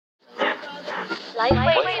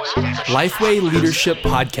Lifeway Leadership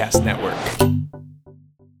Podcast Network.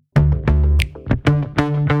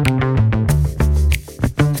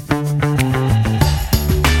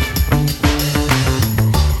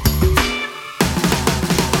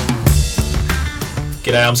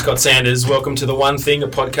 G'day, I'm Scott Sanders. Welcome to The One Thing, a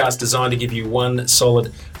podcast designed to give you one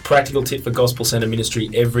solid practical tip for Gospel Centre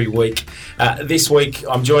ministry every week. This week,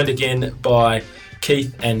 I'm joined again by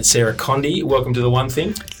Keith and Sarah Condie. Welcome to The One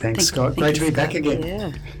Thing. Thanks, Scott. Great to be back again.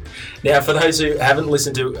 Yeah. Now, for those who haven't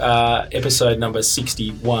listened to episode number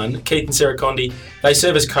 61, Keith and Sarah Condie, they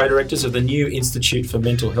serve as co-directors of the new Institute for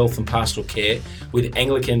Mental Health and Pastoral Care with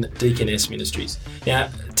Anglican Deaconess Ministries.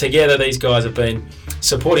 Now, together these guys have been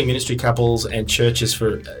supporting ministry couples and churches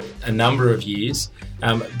for a number of years,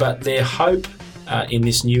 but their hope in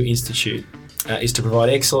this new institute is to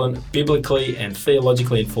provide excellent, biblically and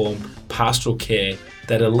theologically informed pastoral care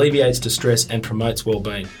that alleviates distress and promotes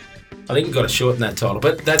wellbeing. I think you've got to shorten that title,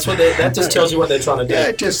 but that's what that just tells you what they're trying to do. Yeah,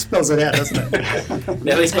 it just spells it out, doesn't it?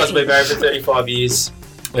 Now, these guys have been married for 35 years.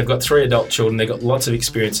 They've got 3 adult children. They've got lots of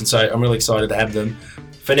experience, and so I'm really excited to have them.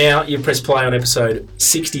 For now, you press play on episode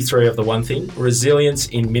 63 of The One Thing, Resilience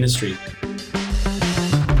in Ministry.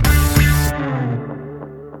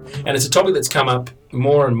 And it's a topic that's come up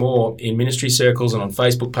more and more in ministry circles and on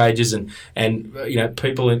Facebook pages, and you know,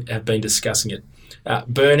 people have been discussing it.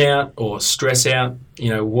 Burnout or stress out, you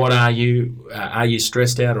know, what are you? Are you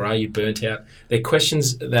stressed out or are you burnt out? They're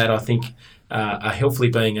questions that I think are helpfully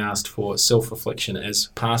being asked for self-reflection as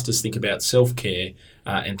pastors think about self-care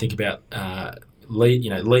and think about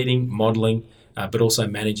leading, modelling, but also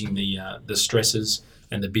managing the stresses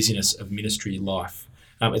and the busyness of ministry life.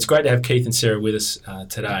 It's great to have Keith and Sarah with us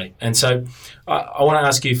today. And so I want to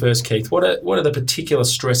ask you first, Keith, what are the particular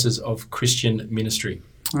stresses of Christian ministry?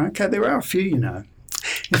 Okay, there are a few, you know.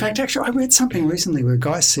 In fact, actually, I read something recently where a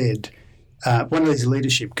guy said, one of these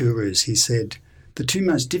leadership gurus, he said, the 2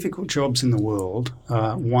 most difficult jobs in the world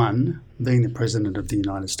are 1, being the President of the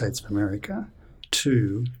United States of America,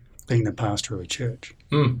 2, being the pastor of a church.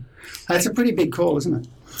 That's a pretty big call, isn't it?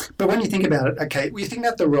 But when you think about it, okay, when you think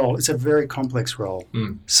about the role, it's a very complex role.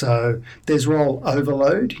 So there's role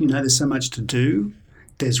overload, you know, there's so much to do.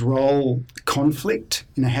 There's role conflict,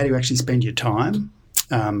 you know, how do you actually spend your time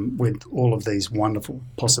with all of these wonderful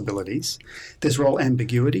possibilities. There's role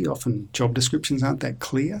ambiguity, often job descriptions aren't that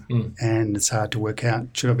clear and it's hard to work out,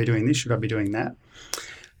 should I be doing this, should I be doing that?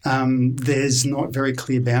 There's not very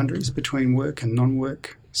clear boundaries between work and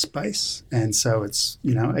non-work space, and so it's,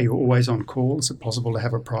 you know, are you always on call? Is it possible to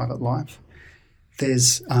have a private life?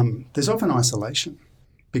 There's often isolation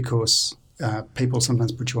because people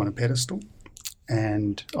sometimes put you on a pedestal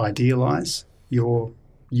and idealise you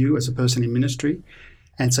as a person in ministry,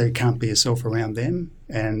 and so you can't be yourself around them,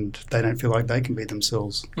 and they don't feel like they can be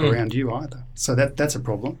themselves around you either. So that's a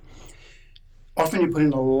problem. Often you put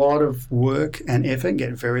in a lot of work and effort and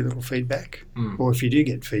get very little feedback, or if you do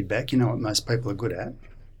get feedback, you know what most people are good at,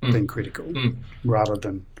 being critical rather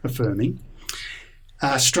than affirming.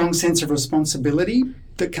 A strong sense of responsibility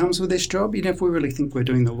that comes with this job. You know, if we really think we're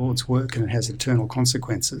doing the Lord's work and it has eternal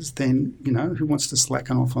consequences, then, you know, who wants to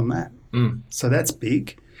slacken off on that? So that's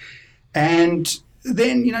big. And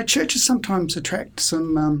then, you know, churches sometimes attract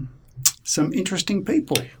some interesting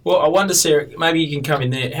people. Well, I wonder, Sarah, maybe you can come in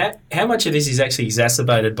there. How much of this is actually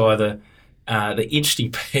exacerbated by the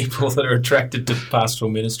interesting people that are attracted to pastoral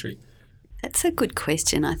ministry? That's a good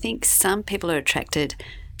question. I think some people are attracted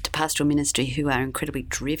to pastoral ministry who are incredibly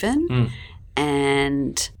driven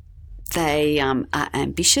and they are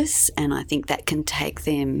ambitious, and I think that can take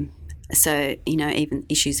them, so, you know, even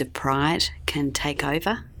issues of pride can take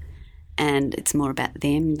over and it's more about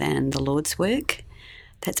them than the Lord's work.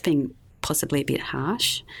 That's been possibly a bit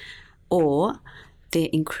harsh. Or they're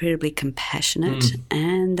incredibly compassionate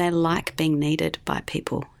and they like being needed by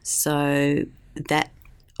people. So that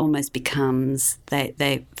almost becomes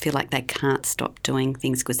they feel like they can't stop doing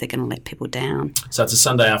things because they're going to let people down. So it's a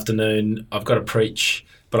Sunday afternoon, I've got to preach,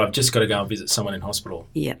 but I've just got to go and visit someone in hospital.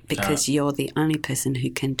 Yeah, because you're the only person who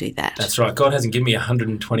can do that. That's right. God hasn't given me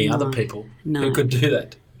 120 other people who could do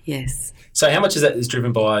that. Yes. So how much of that is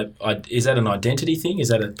driven by, is that an identity thing? Is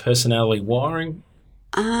that a personality wiring?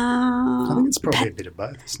 I think it's probably a bit of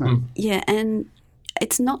both, isn't it? Yeah, and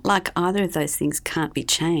it's not like either of those things can't be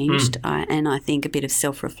changed. And I think a bit of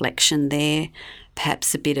self-reflection there,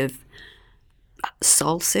 perhaps a bit of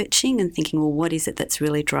soul-searching and thinking, well, what is it that's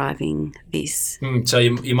really driving this? So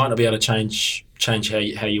you might not be able to change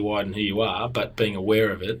how you are and who you are, but being aware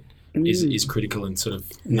of it is critical in sort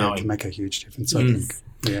of knowing. It can make a huge difference, I think.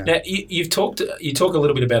 Yeah. Now, you talk a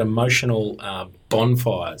little bit about emotional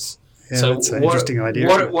bonfires. So that's an interesting idea.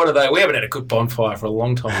 What are they? We haven't had a good bonfire for a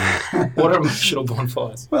long time. What are emotional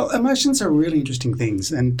bonfires? Well, emotions are really interesting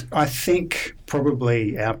things, and I think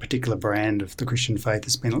probably our particular brand of the Christian faith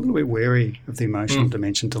has been a little bit wary of the emotional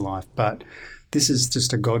dimension to life, but this is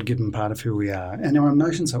just a God-given part of who we are, and our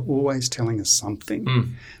emotions are always telling us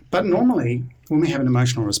something. But normally, when we have an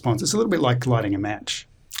emotional response, it's a little bit like lighting a match.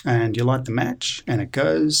 And you light the match, and it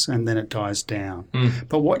goes, and then it dies down.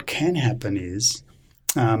 But what can happen is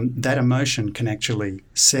that emotion can actually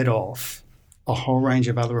set off a whole range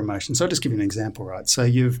of other emotions. So I'll just give you an example, right? So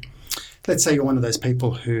let's say you're one of those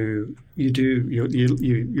people who you're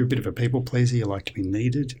a bit of a people pleaser, you like to be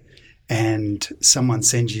needed, and someone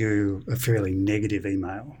sends you a fairly negative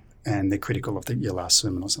email, and they're critical of your last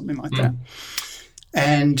sermon or something like that.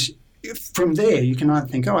 And from there, you can either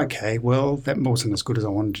think, oh, okay, well, that wasn't as good as I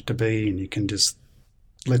wanted it to be, and you can just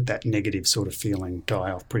let that negative sort of feeling die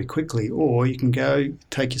off pretty quickly, or you can go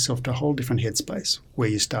take yourself to a whole different headspace where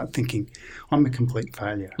you start thinking, I'm a complete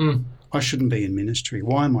failure. I shouldn't be in ministry.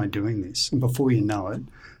 Why am I doing this? And before you know it,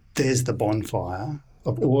 there's the bonfire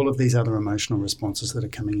of all of these other emotional responses that are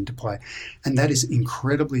coming into play. And that is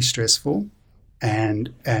incredibly stressful,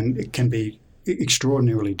 and it can be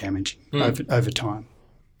extraordinarily damaging over time.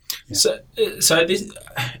 Yeah. So this,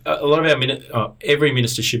 a lot of our every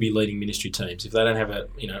minister should be leading ministry teams. If they don't have a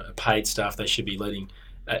paid staff, they should be leading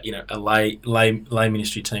a lay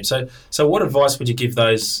ministry team. So what advice would you give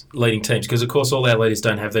those leading teams? Because of course all our leaders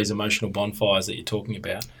don't have these emotional bonfires that you're talking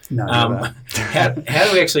about. No. How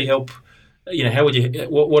do we actually help? How would you?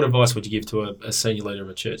 What advice would you give to a senior leader of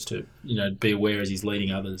a church to be aware as he's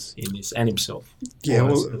leading others in this and himself? Yeah,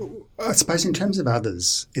 well, I suppose in terms of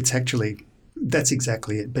others, that's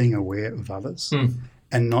exactly it, being aware of others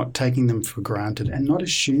and not taking them for granted and not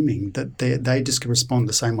assuming that they just respond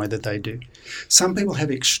the same way that they do. Some people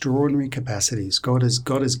have extraordinary capacities. God has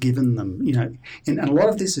given them, and a lot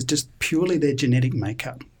of this is just purely their genetic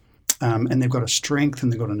makeup. And they've got a strength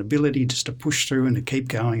and they've got an ability just to push through and to keep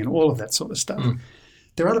going and all of that sort of stuff.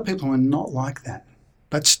 There are other people who are not like that,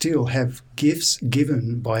 but still have gifts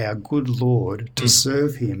given by our good Lord to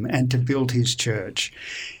serve him and to build his church.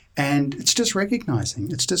 And it's just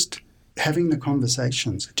recognising, it's just having the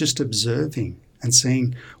conversations, just observing and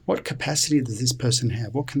seeing what capacity does this person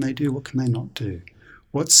have, what can they do, what can they not do,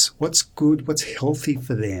 what's good, what's healthy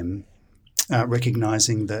for them,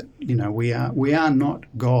 recognising that we are not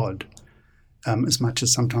God as much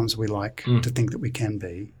as sometimes we like to think that we can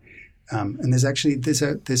be, and there's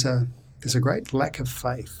a great lack of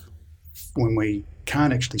faith when we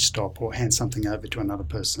can't actually stop or hand something over to another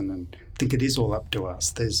person and think it is all up to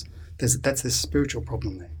us. That's the spiritual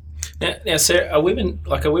problem there. Now, Sarah, are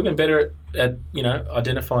women better at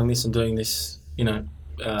identifying this and doing this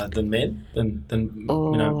than men than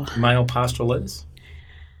male pastoral leaders?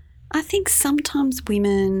 I think sometimes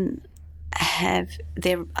women I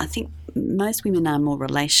think most women are more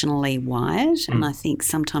relationally wired, and I think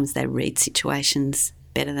sometimes they read situations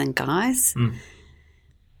better than guys.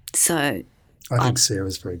 So I think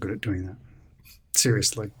Sarah's very good at doing that.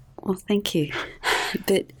 Seriously. Well, thank you.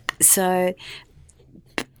 So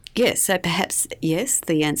perhaps, yes,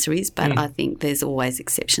 the answer is, but I think there's always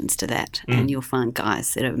exceptions to that, and you'll find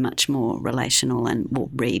guys that are much more relational and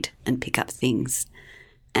will read and pick up things,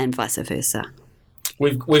 and vice versa.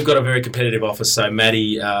 We've got a very competitive office. So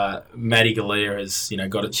Maddie Galea has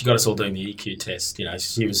she got us all doing the EQ test.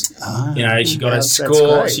 She was she got a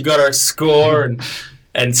score. She got her score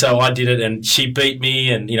and so I did it, and she beat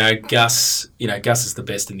me. And Gus is the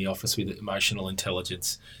best in the office with emotional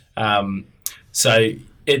intelligence. So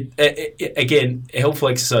it again, helpful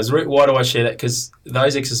exercise. Why do I share that? Because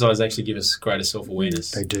those exercises actually give us greater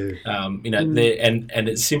self-awareness. They do. They're, and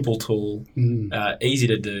it's a simple tool, easy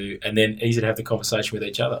to do, and then easy to have the conversation with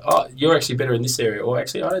each other. Oh, you're actually better in this area, or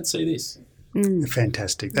actually I don't see this.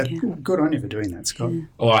 Fantastic. Good on you for doing that, Scott. Yeah.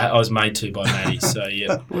 Oh, I was made to by Maddie, so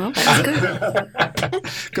yeah. Well, that's good.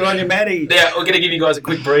 Good on you, Maddie. Now we're going to give you guys a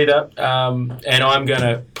quick breather, and I'm going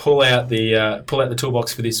to pull out the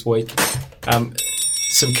toolbox for this week.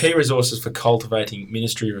 Some key resources for cultivating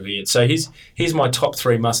ministry revered. So here's my top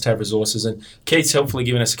 3 must-have resources, and Keith's helpfully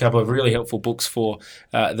given us a couple of really helpful books for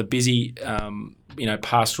the busy,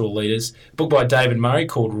 pastoral leaders. A book by David Murray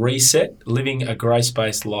called Reset: Living a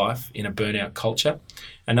Grace-Based Life in a Burnout Culture.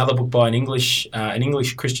 Another book by an English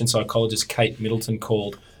Christian psychologist, Kate Middleton,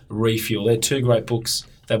 called Refuel. They're 2 great books.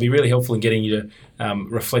 They'll be really helpful in getting you to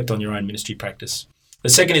reflect on your own ministry practice. The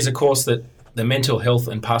second is a course that the Mental Health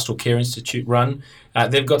and Pastoral Care Institute run.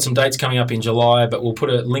 They've got some dates coming up in July, but we'll put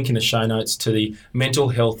a link in the show notes to the Mental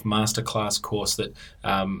Health Masterclass course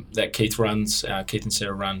that Keith and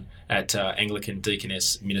Sarah run at Anglican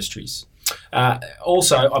Deaconess Ministries.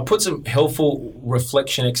 Also, I put some helpful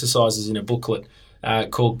reflection exercises in a booklet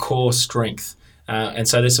called Core Strength. And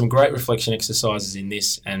so there's some great reflection exercises in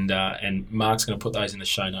this, and Mark's going to put those in the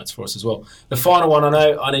show notes for us as well. The final one, I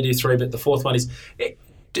know I need to do 3, but the fourth one is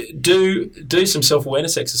do some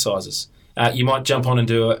self-awareness exercises. You might jump on and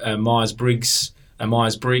do a Myers-Briggs. You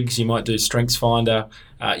might do StrengthsFinder.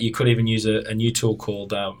 You could even use a new tool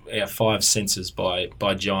called our 5 Senses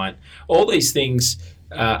by Giant. All these things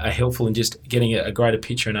are helpful in just getting a greater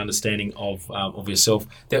picture and understanding of yourself.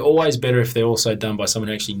 They're always better if they're also done by someone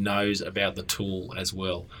who actually knows about the tool as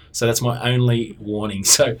well. So that's my only warning.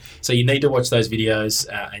 So you need to watch those videos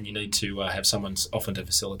and you need to have someone often to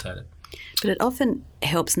facilitate it. But it often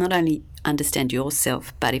helps not only understand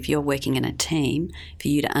yourself, but if you're working in a team, for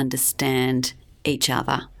you to understand each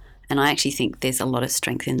other. And I actually think there's a lot of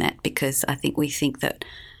strength in that, because I think we think that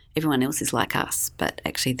everyone else is like us, but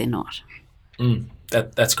actually they're not.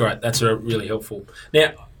 That's great. That's really helpful.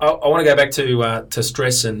 Now, I want to go back to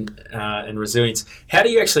stress and resilience. How do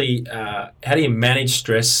you manage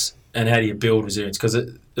stress and how do you build resilience? Because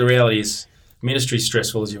the reality is ministry is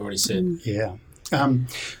stressful, as you already said. Yeah.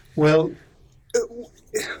 Well,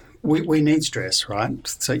 we need stress, right?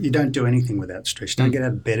 So you don't do anything without stress. You don't get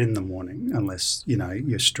out of bed in the morning unless,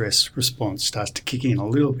 your stress response starts to kick in a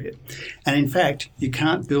little bit. And in fact, you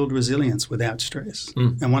can't build resilience without stress.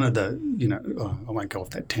 And one of the, I won't go off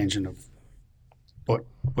that tangent of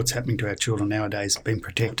what's happening to our children nowadays, being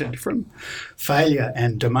protected from failure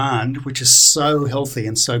and demand, which is so healthy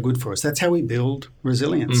and so good for us. That's how we build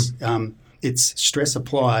resilience. It's stress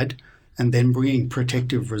applied and then bringing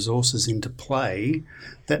protective resources into play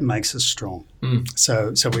that makes us strong.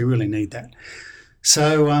 So we really need that.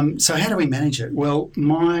 So how do we manage it? Well,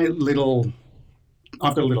 I've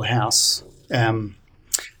got a little house.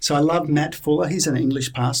 So I love Matt Fuller. He's an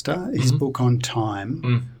English pastor. His book on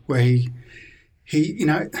time, where he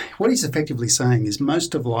what he's effectively saying is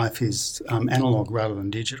most of life is analog rather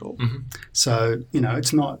than digital. So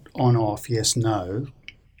it's not on off, yes, no.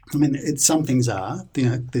 I mean, some things are,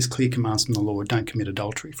 there's clear commands from the Lord, don't commit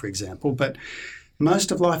adultery, for example, but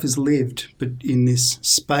most of life is lived but in this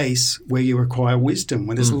space where you require wisdom,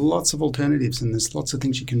 where there's lots of alternatives and there's lots of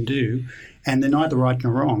things you can do, and they're neither right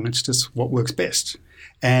nor wrong, it's just what works best.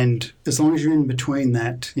 And as long as you're in between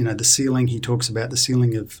that, the ceiling, he talks about the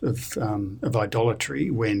ceiling of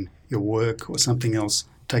idolatry, when your work or something else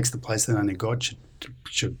takes the place that only God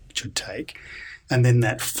should take, and then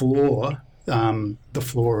that floor, the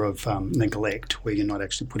floor of neglect, where you're not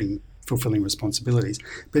actually fulfilling responsibilities.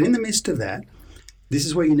 But in the midst of that, this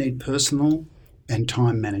is where you need personal and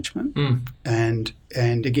time management. And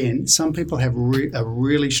again, some people are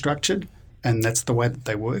really structured, and that's the way that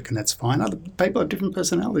they work, and that's fine. Other people have different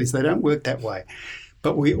personalities. They don't work that way.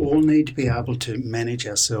 But we all need to be able to manage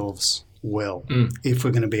ourselves well if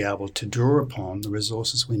we're going to be able to draw upon the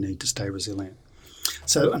resources we need to stay resilient.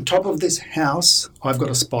 So on top of this house, I've got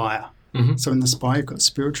a spire. So in the spire, you've got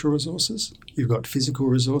spiritual resources, you've got physical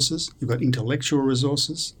resources, you've got intellectual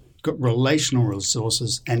resources, you've got relational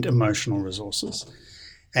resources and emotional resources.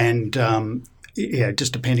 And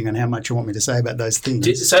just depending on how much you want me to say about those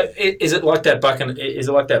things. So is it like that bucket? Is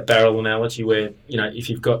it like that barrel analogy where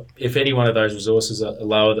if any one of those resources are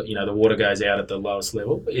lower, the water goes out at the lowest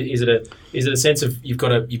level? Is it a sense of you've got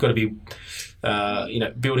to be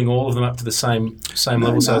building all of them up to the same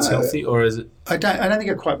level so it's healthy, or is it? I don't think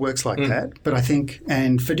it quite works like that, but I think,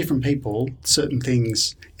 and for different people, certain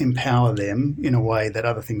things empower them in a way that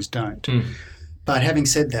other things don't. But having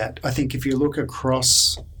said that, I think if you look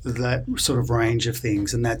across that sort of range of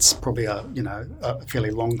things, and that's probably a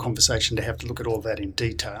fairly long conversation to have to look at all that in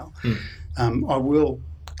detail.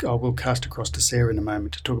 I will cast across to Sarah in a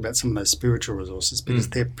moment to talk about some of those spiritual resources, because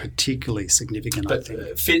they're particularly significant, but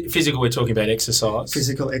I think. Physical, we're talking about exercise.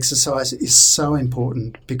 Physical exercise is so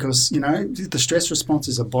important because, the stress response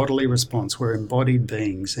is a bodily response. We're embodied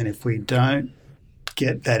beings, and if we don't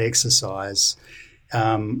get that exercise,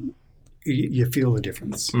 you feel the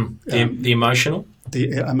difference. The emotional?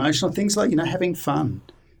 The emotional things like, having fun,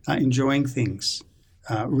 enjoying things,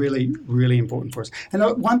 really, really important for us. And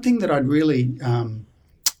one thing that I'd really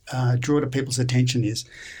draw to people's attention is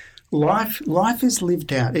life is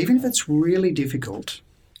lived out, even if it's really difficult,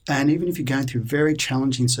 and even if you're going through very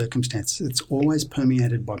challenging circumstances, it's always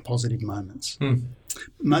permeated by positive moments.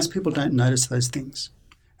 Most people don't notice those things.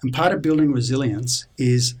 And part of building resilience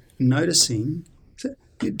is noticing.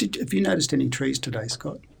 Have you noticed any trees today,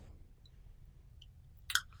 Scott?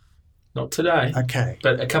 Not today. Okay.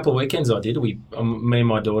 But a couple of weekends I did. Me and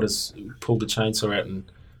my daughters pulled the chainsaw out and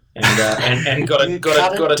got a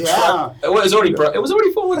truck. It was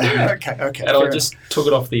already falling down. Okay. And I just took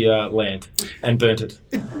it off the land and burnt it.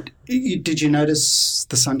 Did you notice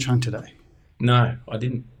the sunshine today? No, I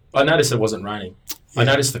didn't. I noticed it wasn't raining. Yeah. I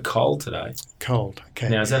noticed the cold today. Cold, okay.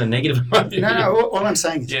 Now, is that a negative? No, all I'm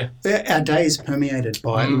saying is our day is permeated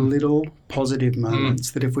by little positive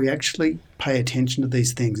moments that if we actually pay attention to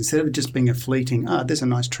these things, instead of just being a fleeting, there's a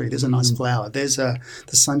nice tree, there's a nice flower, there's the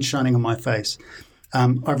sun shining on my face.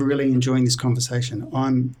 I'm really enjoying this conversation.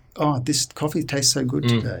 This coffee tastes so good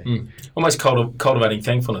today. Almost cultivating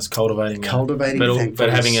thankfulness, cultivating thankfulness. But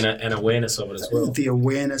having an awareness of it as well. The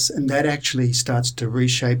awareness, and that actually starts to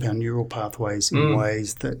reshape our neural pathways in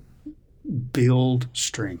ways that build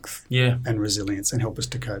strength and resilience and help us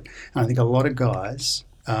to cope. And I think a lot of guys,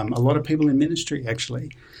 a lot of people in ministry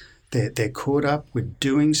actually, they're caught up with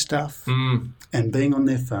doing stuff and being on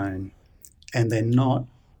their phone, and they're not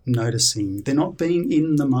noticing, they're not being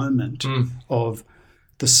in the moment of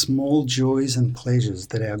the small joys and pleasures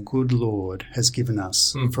that our good Lord has given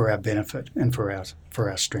us for our benefit and for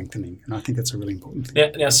our strengthening. And I think that's a really important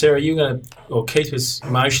thing. Now Sarah, Keith was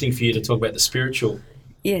motioning for you to talk about the spiritual.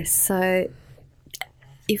 Yes, so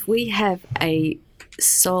if we have a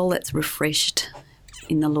soul that's refreshed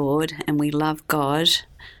in the Lord and we love God,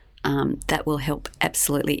 that will help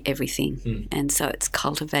absolutely everything. And so it's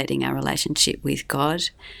cultivating our relationship with God.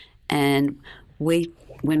 And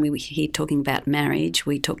when we were here talking about marriage,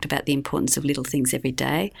 we talked about the importance of little things every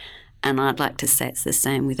day. And I'd like to say it's the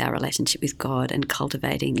same with our relationship with God and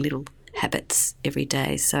cultivating little habits every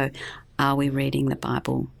day. So are we reading the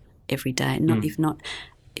Bible every day?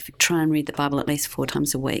 If you try and read the Bible at least 4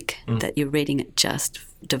 times a week, that you're reading it just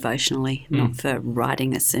devotionally, not for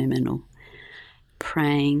writing a sermon or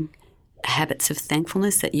praying. Habits of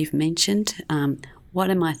thankfulness that you've mentioned. What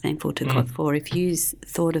am I thankful to God for? If you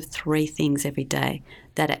thought of 3 things every day,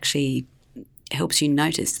 that actually helps you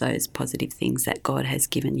notice those positive things that God has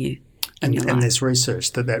given you in your life. And there's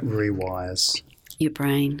research that rewires your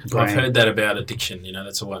brain. I've heard that about addiction.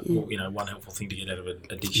 That's one helpful thing to get out of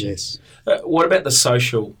addiction. Yes. What about the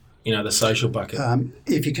social? The social bucket.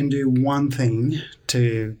 If you can do one thing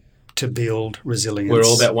to build resilience. We're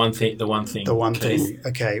all about one thing. The one thing. The one thing.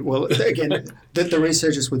 Okay. Well, again, the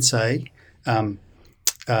researchers would say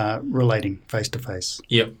relating face to face.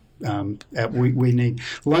 Yep. We need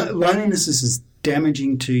loneliness is as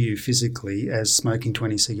damaging to you physically as smoking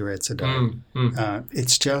 20 cigarettes a day.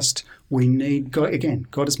 It's just we need God. Again,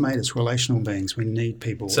 God has made us relational beings. We need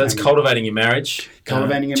people. So it's cultivating your marriage. Check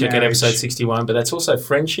out episode 61. But that's also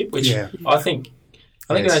friendship, which I think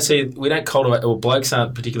we don't cultivate. Or blokes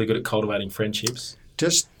aren't particularly good at cultivating friendships.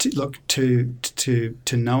 Just to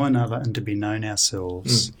know another and to be known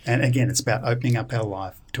ourselves. And again, it's about opening up our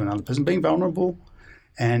life to another person, being vulnerable,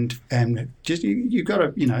 and just you got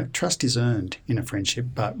to trust is earned in a friendship,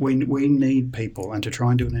 but we need people, and to try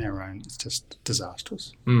and do it on our own, it's just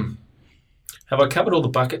disastrous. Have I covered all the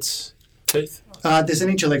buckets, Keith? There's an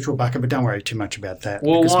intellectual bucket, but don't worry too much about that.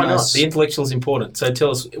 Well, why not? The intellectual is important. So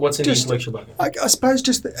tell us, what's in the intellectual bucket? I suppose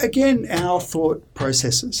just, again, our thought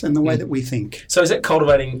processes and the way that we think. So is that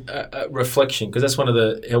cultivating reflection? Because that's one of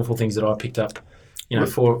the helpful things that I picked up,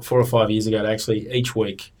 4 or 5 years ago, to actually each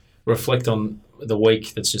week reflect on the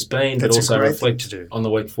week that's just been, but also reflect on the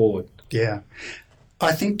week forward. Yeah.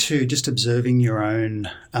 I think too, just observing your own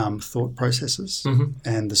thought processes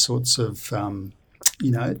and the sorts of the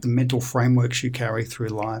mental frameworks you carry through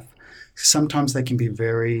life. Sometimes they can be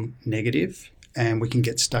very negative and we can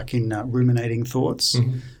get stuck in ruminating thoughts.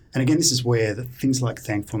 And again, this is where things like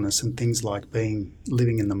thankfulness and things like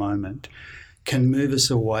living in the moment can move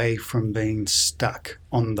us away from being stuck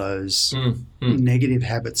on those negative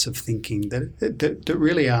habits of thinking that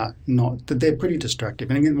really are not, that they're pretty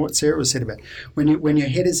destructive. And again, what Sarah was said about when your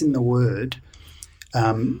head is in the Word,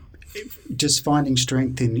 just finding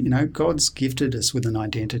strength in, God's gifted us with an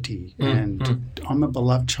identity and I'm a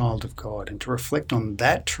beloved child of God, and to reflect on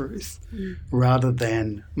that truth rather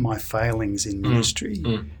than my failings in ministry.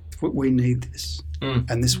 We need this.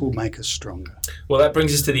 And this will make us stronger. Well, that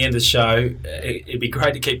brings us to the end of the show. It'd be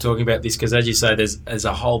great to keep talking about this because, as you say, there's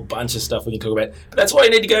a whole bunch of stuff we can talk about. But that's why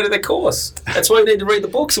you need to go to the course. That's why you need to read the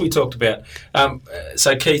books that we talked about.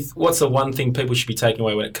 So, Keith, what's the one thing people should be taking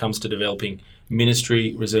away when it comes to developing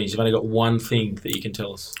ministry resilience? You've only got one thing that you can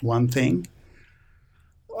tell us. One thing?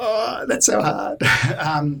 Oh, that's so hard.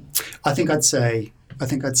 I think I'd say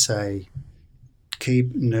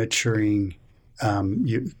keep nurturing.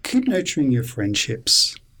 Keep nurturing your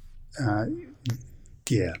friendships.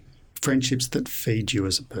 Friendships that feed you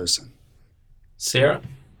as a person. Sarah?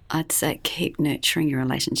 I'd say keep nurturing your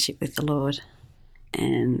relationship with the Lord.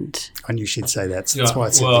 And I knew she'd say that, so that's why I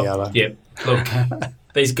said the other. Yeah, look,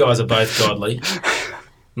 these guys are both godly.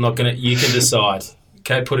 I'm not gonna. You can decide.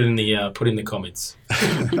 Okay, put it in the comments.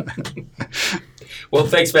 Well,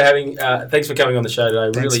 thanks for coming on the show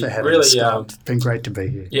today. Thanks for having us, Scott. It's been great to be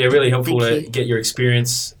here. Yeah, really helpful to get your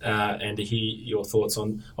experience and to hear your thoughts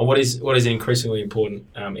on what is an increasingly important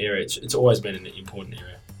area. It's always been an important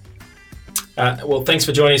area. Well, thanks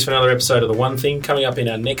for joining us for another episode of The One Thing. Coming up in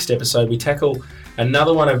our next episode, we tackle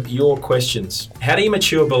another one of your questions. How do you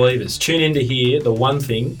mature believers? Tune in to hear the one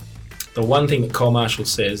thing that Cole Marshall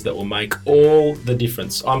says that will make all the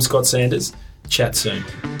difference. I'm Scott Sanders. Chat soon.